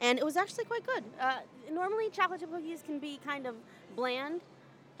 and it was actually quite good. Normally chocolate chip cookies can be kind of bland,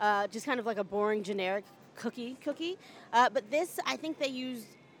 just kind of like a boring generic cookie. But this, I think they used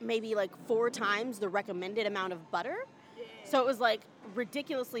maybe 4 times the recommended amount of butter. Yeah. So it was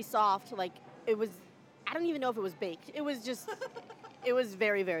ridiculously soft. It was, I don't even know if it was baked. It was just, it was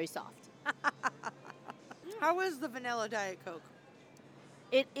very, very soft. How was the vanilla Diet Coke?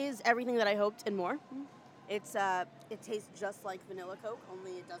 It is everything that I hoped and more. It tastes just like vanilla Coke,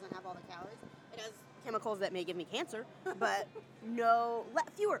 only it doesn't have all the calories. It has chemicals that may give me cancer, but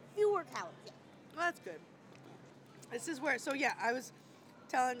fewer calories. Yeah. Well, that's good. This is where, so yeah, I was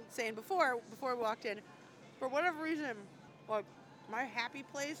saying before we walked in, for whatever reason, like, my happy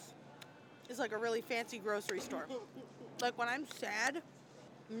place is like a really fancy grocery store. Like, when I'm sad,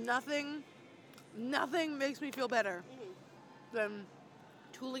 nothing makes me feel better than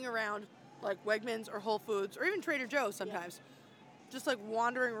tooling around like Wegmans or Whole Foods or even Trader Joe's sometimes. Just like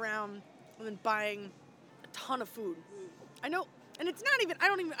wandering around and then buying a ton of food. I know, and it's not even,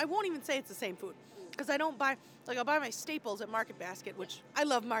 I won't even say it's the same food. Because I don't buy, like, I'll buy my staples at Market Basket, which I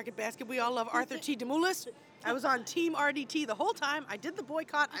love Market Basket. We all love Arthur T. Demoulas. I was on Team RDT the whole time. I did the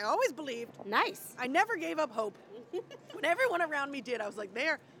boycott. I always believed. Nice. I never gave up hope. When everyone around me did, I was like,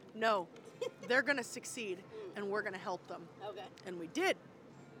 they're going to succeed, and we're going to help them. Okay. And we did.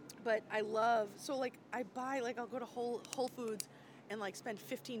 But I love, so, like, I buy, like, I'll go to Whole Foods and, like, spend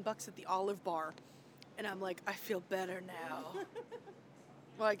 $15 at the Olive Bar. And I'm like, I feel better now.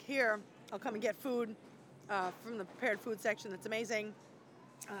 Like, here, I'll come and get food from the prepared food section. That's amazing.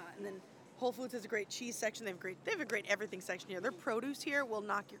 And then Whole Foods has a great cheese section. They have a great everything section here. Their produce here will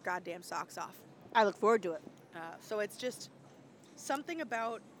knock your goddamn socks off. I look forward to it. So it's just something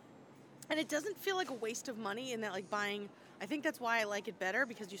about, and it doesn't feel like a waste of money in that, like, buying, I think that's why I like it better,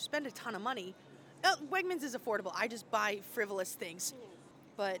 because you spend a ton of money. Wegmans is affordable. I just buy frivolous things.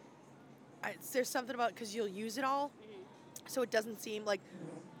 But there's something about, because you'll use it all, so it doesn't seem like,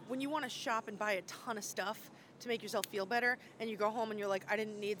 when you want to shop and buy a ton of stuff to make yourself feel better, and you go home and you're like, I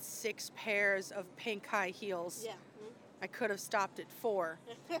didn't need 6 pairs of pink high heels. Yeah. I could have stopped at 4.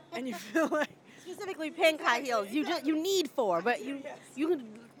 And you feel like, Specifically pink high heels. You need 4, but you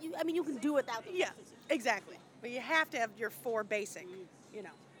can do without them. yeah, exactly. But you have to have your 4 basic, you know.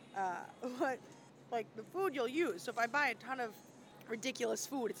 But, like, the food you'll use. So if I buy a ton of ridiculous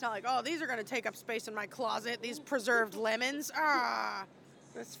food, it's not like, oh, these are going to take up space in my closet. These preserved lemons.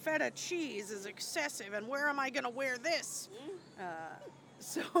 This feta cheese is excessive, and where am I going to wear this?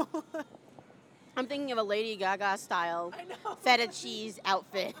 So I'm thinking of a Lady Gaga style feta cheese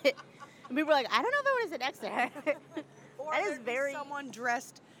outfit. And people were like, I don't know if I want to sit next to her. or That is there'd be very- someone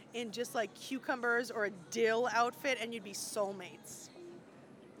dressed in just like cucumbers or a dill outfit, and you'd be soulmates.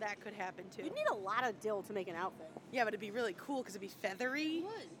 That could happen too. You'd need a lot of dill to make an outfit. Yeah, but it'd be really cool because it'd be feathery. It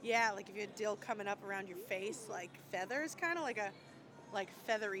would. Yeah, like if you had dill coming up around your face, like feathers, kind of like a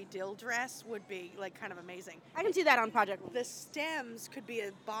feathery dill dress would be like kind of amazing. I can see that on Project. The stems could be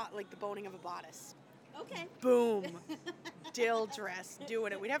like the boning of a bodice. Okay. Boom, dill dress,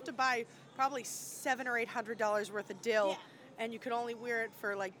 doing it. We'd have to buy probably $700 or $800 worth of dill, and you could only wear it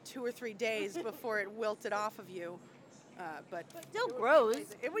for like 2 or 3 days before it wilted off of you. But Still grows.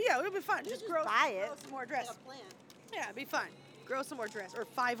 it would be fun. Just grow some more dress. plant. Yeah, it'd be fun. Grow some more dress, or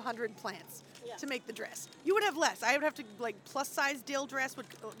 500 plants Yeah. to make the dress. You would have less. I would have to, like, plus size dill dress would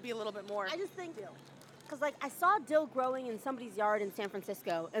be a little bit more. I just think, because like I saw dill growing in somebody's yard in San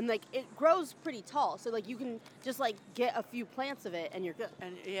Francisco, and like it grows pretty tall, so like you can just like get a few plants of it, and you're good.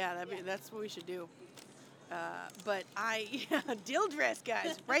 And yeah, that's what we should do. But dill dress,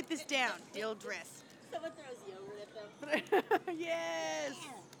 guys. Write this down. Dill dress. Someone throws yogurt at them. Yes.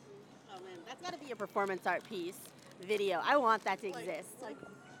 Oh man, that's got to be a performance art piece. Video. I want that to exist. Like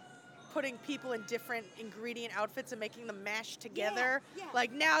putting people in different ingredient outfits and making them mash together. Yeah.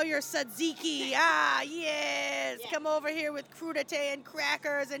 Like, now you're tzatziki. Yes. Yeah. Come over here with crudité and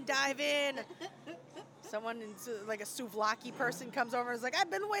crackers and dive in. Someone, like a souvlaki person, comes over and is like, I've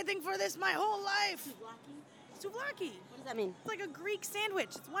been waiting for this my whole life. Souvlaki? What does that mean? It's like a Greek sandwich.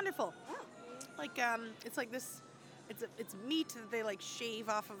 It's wonderful. Oh. Like, it's like this, it's meat that they like shave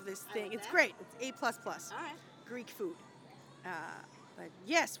off of this thing. like It's that. great. It's A++. All right. Greek food. But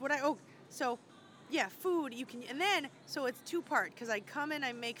yes, food you can, and then, so it's 2-part, because I come in,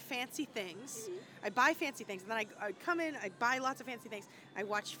 I make fancy things, I buy fancy things, and then I come in, I buy lots of fancy things, I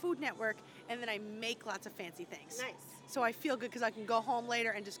watch Food Network, and then I make lots of fancy things. Nice. So I feel good because I can go home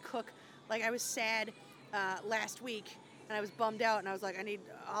later and just cook. Like, I was sad last week, and I was bummed out, and I was like, I need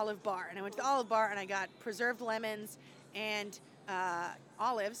Olive Bar, and I went to the Olive Bar, and I got preserved lemons and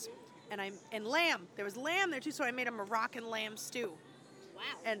olives, and lamb. There was lamb there too, so I made a Moroccan lamb stew. Wow.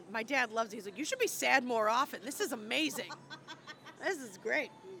 And my dad loves it. He's like, you should be sad more often. This is amazing. This is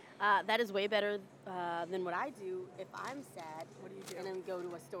great. That is way better than what I do if I'm sad. What do you do? And then go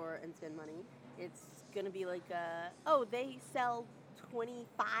to a store and spend money. It's going to be like, they sell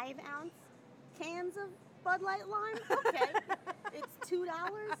 25-ounce cans of Bud Light Lime? Okay. It's $2.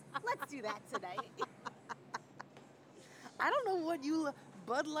 Let's do that today. I don't know what you...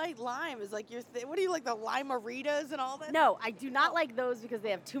 Bud Light Lime is like your what do you like, the Lime-A-Ritas and all that? No, I do not like those because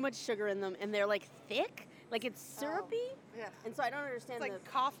they have too much sugar in them and they're like thick. Like it's syrupy. Yeah. And so I don't understand It's like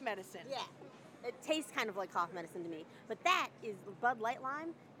cough medicine. Yeah. It tastes kind of like cough medicine to me. But that is Bud Light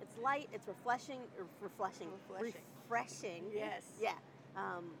Lime. It's light. It's refreshing. Yes. Yeah.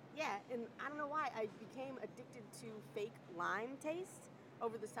 Yeah, and I don't know why I became addicted to fake lime taste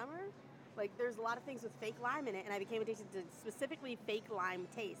over the summer. Like, there's a lot of things with fake lime in it, and I became addicted to specifically fake lime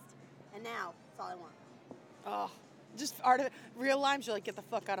taste. And now, that's all I want. Oh, just real limes. You're like, get the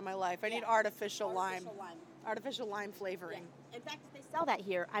fuck out of my life. I need artificial lime. Artificial lime flavoring. Yeah. In fact, if they sell that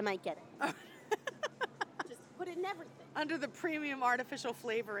here, I might get it. Just put it in everything. Under the premium artificial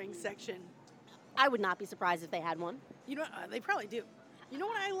flavoring section. I would not be surprised if they had one. You know, they probably do. You know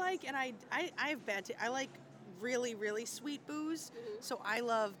what I like? And I have bad taste. I like really, really sweet booze. Mm-hmm. So I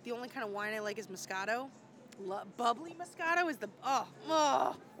love, the only kind of wine I like is Moscato. Bubbly Moscato is the,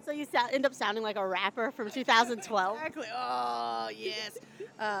 So you end up sounding like a rapper from 2012. Exactly. Oh, yes.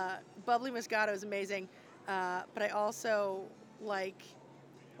 Bubbly Moscato is amazing. But I also like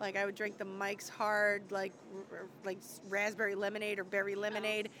I would drink the Mike's Hard, like raspberry lemonade or berry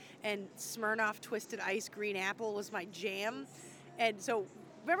lemonade, and Smirnoff Twisted Ice Green Apple was my jam. And so,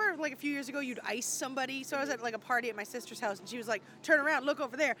 remember, like a few years ago, you'd ice somebody? So I was at like a party at my sister's house, and she was like, turn around, look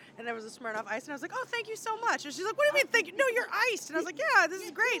over there. And there was a Smirnoff Ice, and I was like, oh, thank you so much. And she's like, what do you mean, thank you? No, you're iced. And I was like, yeah, this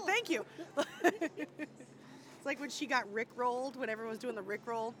is great, thank you. It's like when she got Rickrolled, when everyone was doing the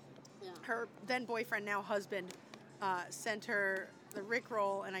Rickroll. Yeah. Her then boyfriend, now husband, sent her the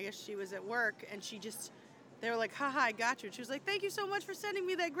Rickroll, and I guess she was at work, and they were like, haha, I got you. And she was like, thank you so much for sending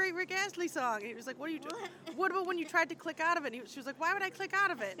me that great Rick Astley song. And he was like, what are you doing? What about when you tried to click out of it? She was like, why would I click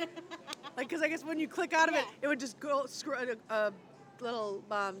out of it? Like, because I guess when you click out of it, it would just go, a little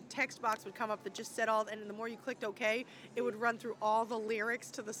text box would come up that just said and the more you clicked OK, it would run through all the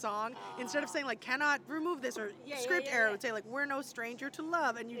lyrics to the song. Instead of saying, like, cannot remove this, or script error, it would say, like, we're no stranger to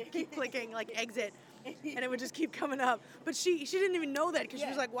love, and you'd keep clicking, like, exit. And it would just keep coming up. But she didn't even know that, because she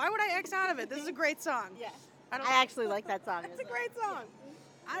was like, why would I X out of it? This is a great song. Yeah. I actually like that song. It's a great song.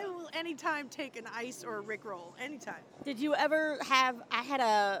 I will anytime take an ice or a Rickroll. Anytime. Did you ever I had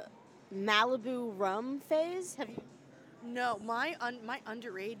a Malibu rum phase? Have you? No, my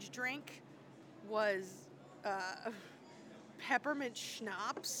underage drink was peppermint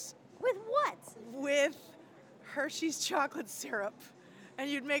schnapps. With what? With Hershey's chocolate syrup.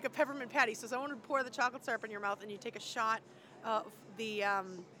 And you'd make a peppermint patty. So someone would pour the chocolate syrup in your mouth, and you take a shot of the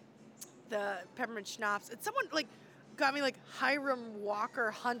peppermint schnapps. And someone got me Hiram Walker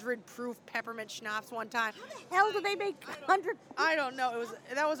 100 proof peppermint schnapps one time. How the hell do they make 100? I don't know.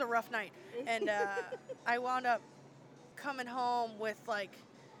 That was a rough night, and I wound up coming home with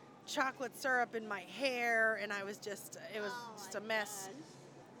chocolate syrup in my hair, and it was just a mess.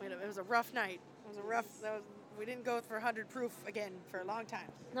 It was a rough night. We didn't go for 100 proof again for a long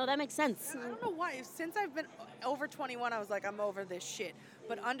time. No, that makes sense. I don't know why. Since I've been over 21, I was like, I'm over this shit.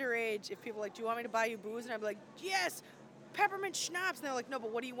 But underage, if people are like, do you want me to buy you booze? And I'd be like, yes, peppermint schnapps. And they're like, no,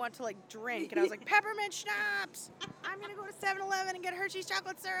 but what do you want to drink? And I was like, peppermint schnapps. I'm going to go to 7-Eleven and get Hershey's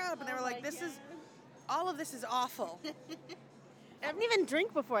chocolate syrup. And they were like, all of this is awful. I didn't even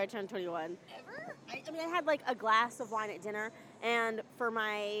drink before I turned 21. Ever? I mean, I had a glass of wine at dinner, and for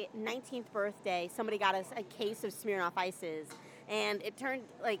my 19th birthday, somebody got us a case of Smirnoff Ices, and it turned,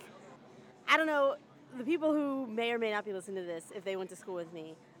 I don't know, the people who may or may not be listening to this, if they went to school with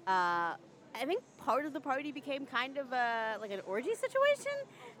me, I think part of the party became kind of an orgy situation,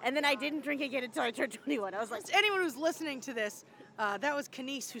 and then I didn't drink again until I turned 21. I was like... Anyone who's listening to this, that was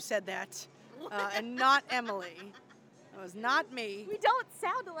Kenise who said that, and not Emily. It was not me. We don't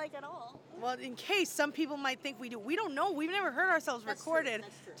sound alike at all. Well, in case some people might think we do. We don't know. We've never heard ourselves recorded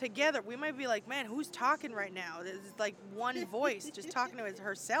together. We might be like, man, who's talking right now? There's one voice just talking to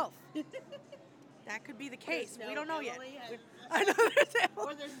herself. That could be the case. We don't know yet. I know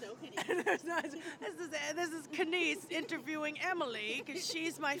or there's no Kenise. This is Kenise interviewing Emily, because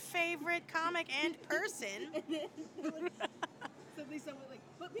she's my favorite comic and person.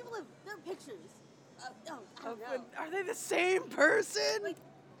 But people have their pictures. I don't know. Are they the same person?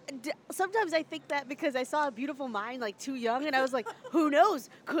 Sometimes I think that because I saw A Beautiful Mind too young, and I was like, who knows?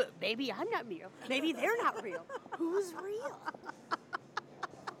 Maybe I'm not real. Maybe they're not real. Who's real?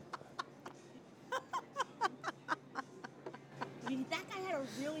 I mean, that guy had a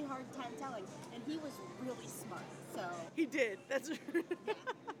really hard time telling, and he was really smart. So he did. That's true.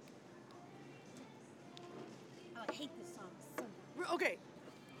 I hate this song so much. Okay.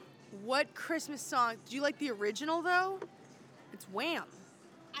 What Christmas song? Do you like the original, though? It's Wham.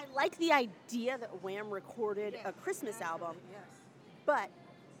 I like the idea that Wham recorded a Christmas album. Yes. But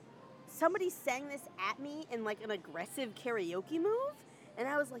somebody sang this at me in an aggressive karaoke move, and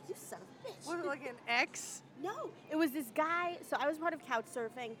I was like, you son of a bitch. Was it an ex? No. It was this guy, so I was part of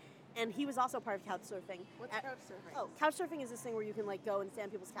Couchsurfing, And he was also part of couch surfing. What's couch surfing? Oh, couch surfing is this thing where you can like go and stay on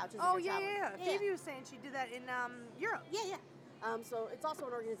people's couches. Oh, if you're traveling. Phoebe was saying she did that in Europe. Yeah. So it's also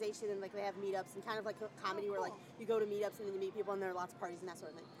an organization, and like they have meetups and kind of like a comedy where like you go to meetups and then you meet people and there are lots of parties and that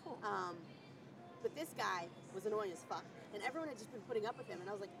sort of thing. Cool. But this guy was annoying as fuck, and everyone had just been putting up with him. And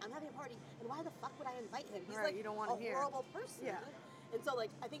I was like, I'm having a party, and why the fuck would I invite him? He's Right, like you don't want a him here. horrible person. Yeah. And so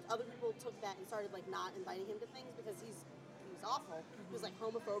like I think other people took that and started like not inviting him to things because he was awful. He was like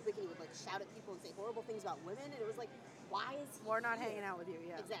homophobic and he would like shout at people and say horrible things about women. And it was like, why is he We're not here? hanging out with you,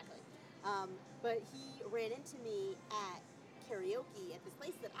 yeah. Exactly. But he ran into me at karaoke at this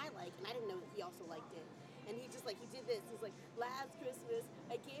place that I like, and I didn't know that he also liked it. And he just like, he did this. He's like, last Christmas,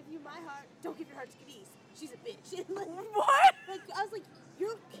 I gave you my heart. Don't give your heart to Denise. She's a bitch. And like, What? like, I was like,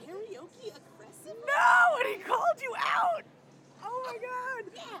 you're karaoke aggressive? No! And he called you out! Oh my god!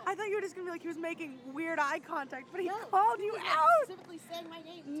 Yeah. I thought you were just gonna be like he was making weird eye contact, but he No, called you he was, like, out! specifically saying my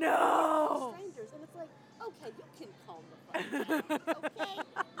name. No. To strangers. And it's like, okay, you can calm the fuck down, okay?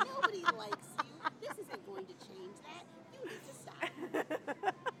 Nobody likes you. This isn't going to change that. You need to stop.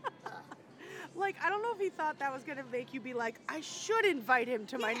 Like, I don't know if he thought that was gonna make you be like, I should invite him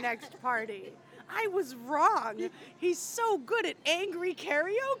to my next party. I was wrong. He's so good at angry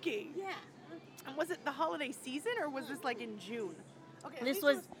karaoke. Yeah. And was it the holiday season or was this like in June? Okay, at This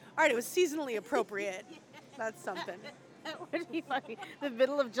least was- all right. It was seasonally appropriate. That's something. That would be funny. The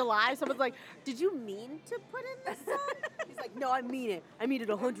middle of July, someone's like, did you mean to put in this song? He's like, no, I mean it. I mean it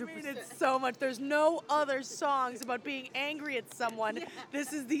 100%. I mean it so much. There's no other songs about being angry at someone. Yeah.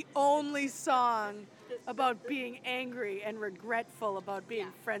 This is the only song about being angry and regretful about being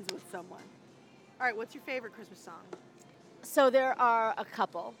friends with someone. All right, what's your favorite Christmas song? So there are a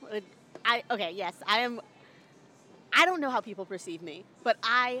couple. I don't know how people perceive me, but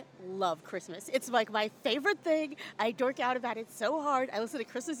I love Christmas. It's like my favorite thing. I dork out about it so hard. I listen to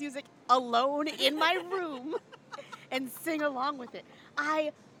Christmas music alone in my room and sing along with it.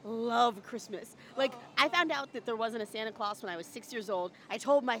 I love Christmas. Like, I found out that there wasn't a Santa Claus when I was 6 years old. I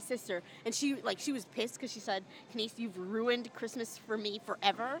told my sister, and she was pissed because she said, Kenise, you've ruined Christmas for me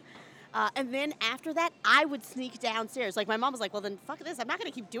forever. And then after that, I would sneak downstairs. Like, my mom was like, well, then fuck this. I'm not going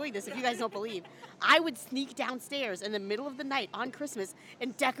to keep doing this if you guys don't believe. I would sneak downstairs in the middle of the night on Christmas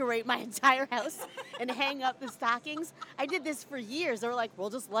and decorate my entire house and hang up the stockings. I did this for years. They were like, we'll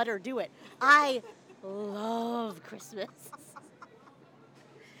just let her do it. I love Christmas.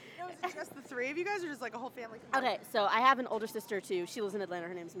 No, is it just the three of you guys or just like a whole family? Okay, so I have an older sister, too. She lives in Atlanta.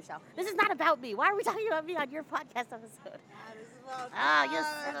 Her name's Michelle. This is not about me. Why are we talking about me on your podcast episode? Yes.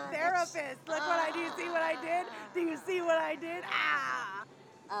 Therapist. Look what I do. You see what I did? Do you see what I did?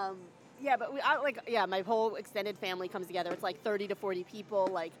 Yeah, but my whole extended family comes together. It's like 30 to 40 people.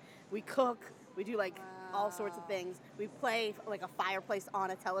 Like, we cook, we do like all sorts of things. We play like a fireplace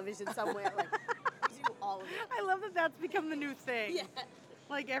on a television somewhere. Like, we do all of it. I love that that's become the new thing. Yeah.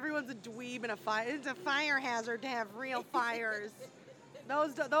 Like everyone's a dweeb and a fire. It's a fire hazard to have real fires.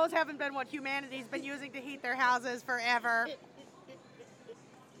 Those haven't been what humanity's been using to heat their houses forever. Yeah.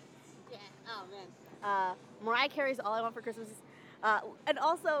 Oh man. Mariah Carey's "All I Want for Christmas," and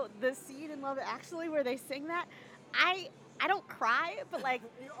also the scene in Love Actually where they sing that. I don't cry, but like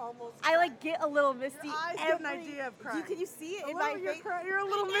I like get a little misty. Your eyes get an idea of crying. Can you see it in my face? You're a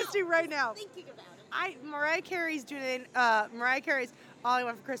little misty right now. Thinking about it. Mariah Carey's "All I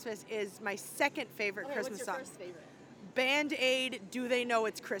Want for Christmas" is my second favorite Okay, Christmas what's your song. first favorite? Band-Aid, "Do They Know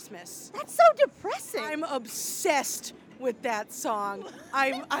It's Christmas." That's so depressing. I'm obsessed with that song.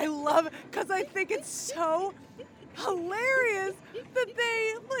 I love it because I think it's so hilarious that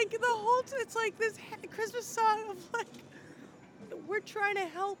they like the whole. It's like this Christmas song of like we're trying to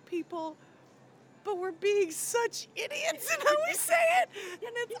help people, but we're being such idiots in how we say it.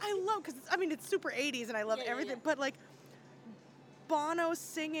 And I love because it's super 80s and I love everything, but like. Bono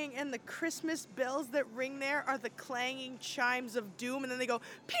singing and the Christmas bells that ring there are the clanging chimes of doom, and then they go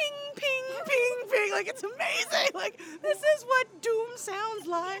ping, ping, ping, ping. Like, it's amazing. Like, this is what doom sounds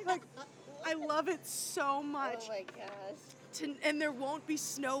like. Like, I love it so much. Oh my gosh. And there won't be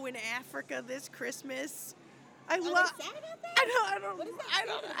snow in Africa this Christmas. I Are love. they sad about that? What does that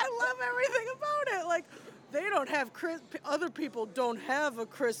say? I love everything about it. Like, they don't have other people don't have a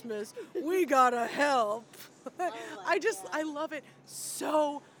Christmas. We gotta help. I love it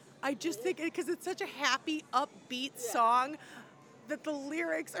so. I just think because it's such a happy, upbeat song that the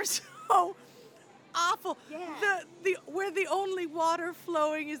lyrics are so awful. Yeah. The where the only water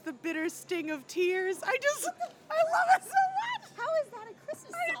flowing is the bitter sting of tears. I love it so much. How is that a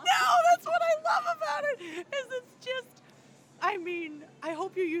Christmas I song? know, that's what I love about it. Is it's just, I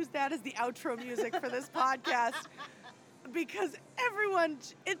hope you use that as the outro music for this podcast because everyone,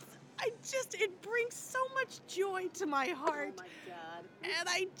 it brings so much joy to my heart. Oh my God.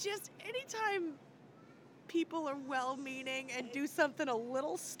 And anytime people are well-meaning and do something a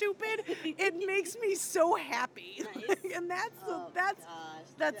little stupid, it makes me so happy. Nice. And that's Oh, that's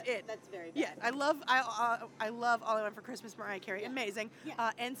gosh. it. That's very bad. Yeah, I love All I Want for Christmas, Mariah Carey. Yeah. Amazing.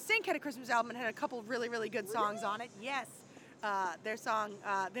 Yeah. And Sync had a Christmas album and had a couple really, really good songs on it. Yes. Their song,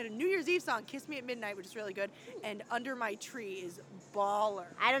 they had a New Year's Eve song, Kiss Me at Midnight, which is really good. And Under My Tree is baller.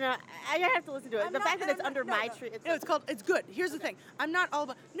 I don't know. I have to listen to it. I'm The not- fact that it's no, under no, my no. tree. No, it's good. Here's the thing. I'm not all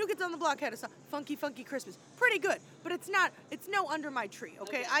about, New Kids on the Block had a song, Funky Funky Christmas. Pretty good, but it's no Under My Tree,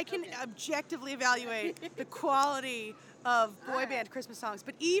 okay? I can objectively evaluate the quality of boy band Christmas songs,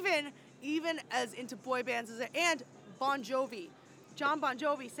 but even as into boy bands and Bon Jovi, John Bon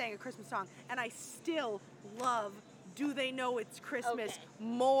Jovi sang a Christmas song, and I still love Do They Know It's Christmas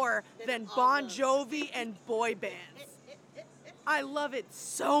more than all Bon those. Jovi and boy bands. I love it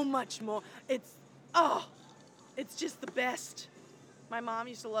so much more. It's just the best. My mom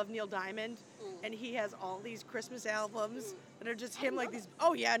used to love Neil Diamond, and he has all these Christmas albums that are just him, like these.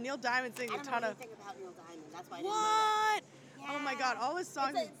 Oh yeah, Neil Diamond sings I a don't ton know of. anything about Neil Diamond. That's why I didn't know that. What? Oh my God, all his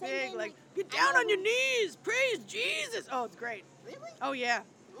songs It's are the same big. thing, Like, like, get I down know- on your knees, praise Jesus. Oh, it's great. Really? Oh yeah,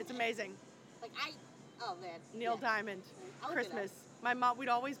 it's Okay. amazing. Like oh man. Neil Yeah. Diamond, I'll look it up. Christmas. My mom, we'd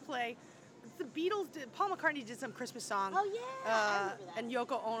always play. The Beatles did. Paul McCartney did some Christmas song. Oh yeah. I remember that. And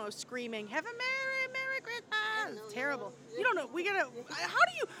Yoko Ono screaming, "Have a Merry Christmas!" know, It's terrible. no. You don't know. We gotta. How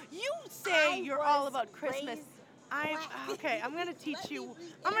do you say I you're all was about Christmas? raised I'm black. okay. I'm gonna teach Let me you.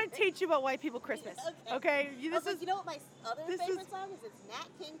 read I'm gonna it. teach you about white people Christmas. Okay. Also, you know what my other this favorite is- song is? It's Nat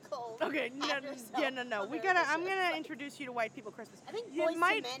King Cole. Okay. No. Have Yourself Yeah. No. a We Merry gotta. I'm Christmas. gonna introduce you to white people Christmas. I think You Boyz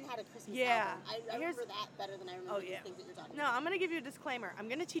might- II Men had a Christmas Yeah. album. I Here's- remember that better than I remember Oh, these yeah. things that you're talking No, about. I'm going to give you a disclaimer. I'm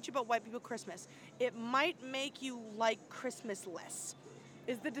going to teach you about white people Christmas. It might make you like Christmas less,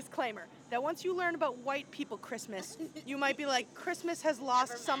 is the disclaimer. That once you learn about white people Christmas, you might be like, Christmas has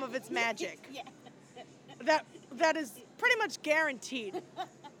lost Never some mind. of its magic. Yeah. That is pretty much guaranteed.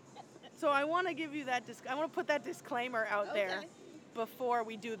 So I want to give you that, I want to put that disclaimer out there Okay. before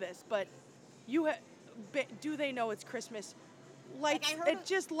we do this. But do they know it's Christmas? Like, I heard It of-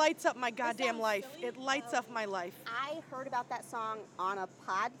 just lights up my goddamn sounds life. silly. It lights up my life. I heard about that song on a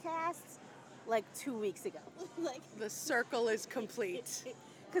podcast like 2 weeks ago. Like, The circle is complete.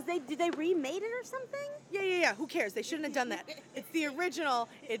 because did they remade it or something? Yeah. Who cares? They shouldn't have done that. It's the original.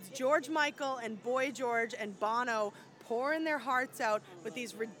 It's George Michael and Boy George and Bono pouring their hearts out with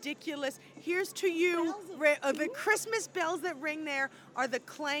these ridiculous. Here's to you. Bells of The Christmas bells that ring there are the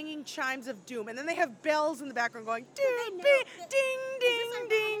clanging chimes of doom, and then they have bells in the background going they ding, know ding, that- ding, this ding,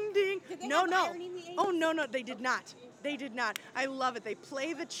 ding, ding. Did they No, have no. irony in the 80s? Oh no, they did not. They did not. I love it. They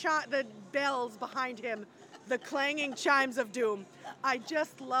play the bells behind him, the clanging chimes of doom. I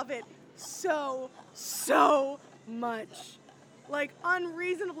just love it so much. Like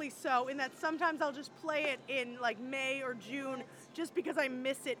unreasonably so, in that sometimes I'll just play it in like May or June just because I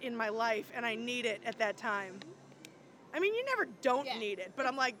miss it in my life and I need it at that time. I mean, you never don't Yeah. need it, but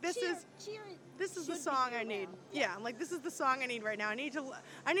I'm like, this is the should be song I need. around. Yeah, I'm like, this is the song I need right now. I need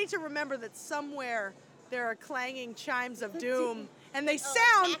to remember that somewhere there are clanging chimes of doom, and they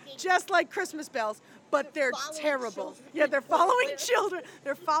sound attacking. just like Christmas bells, but they're following terrible. children. Yeah, they're following children.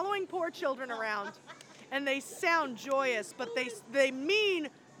 They're following poor children around, and they sound joyous, but they mean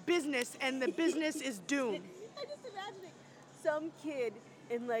business, and the business is doom. I'm just imagining some kid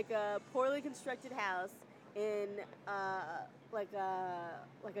in like a poorly constructed house in like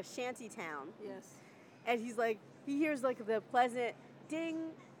a shanty town, Yes. and he hears like the pleasant ding,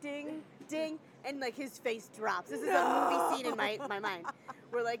 ding, ding, and like his face drops. This is a movie scene in my mind,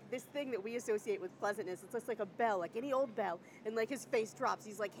 where like this thing that we associate with pleasantness, it's just like a bell, like any old bell, and like his face drops.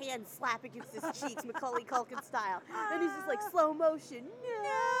 He's like hands slap against his cheeks, Macaulay Culkin style, and he's just like slow motion.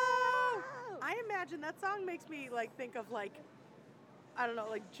 No. I imagine that song makes me like think of like, I don't know,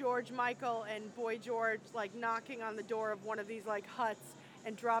 like George Michael and Boy George like knocking on the door of one of these like huts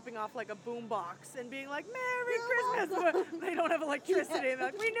and dropping off like a boombox and being like, Merry Christmas! But they don't have electricity. They're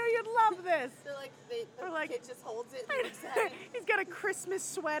like, we knew you'd love this. They're like, the Or like- kid just holds it. And looks at it. He's got a Christmas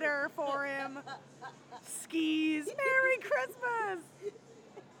sweater for him. Skis. Merry Christmas!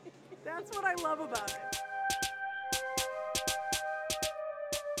 That's what I love about it.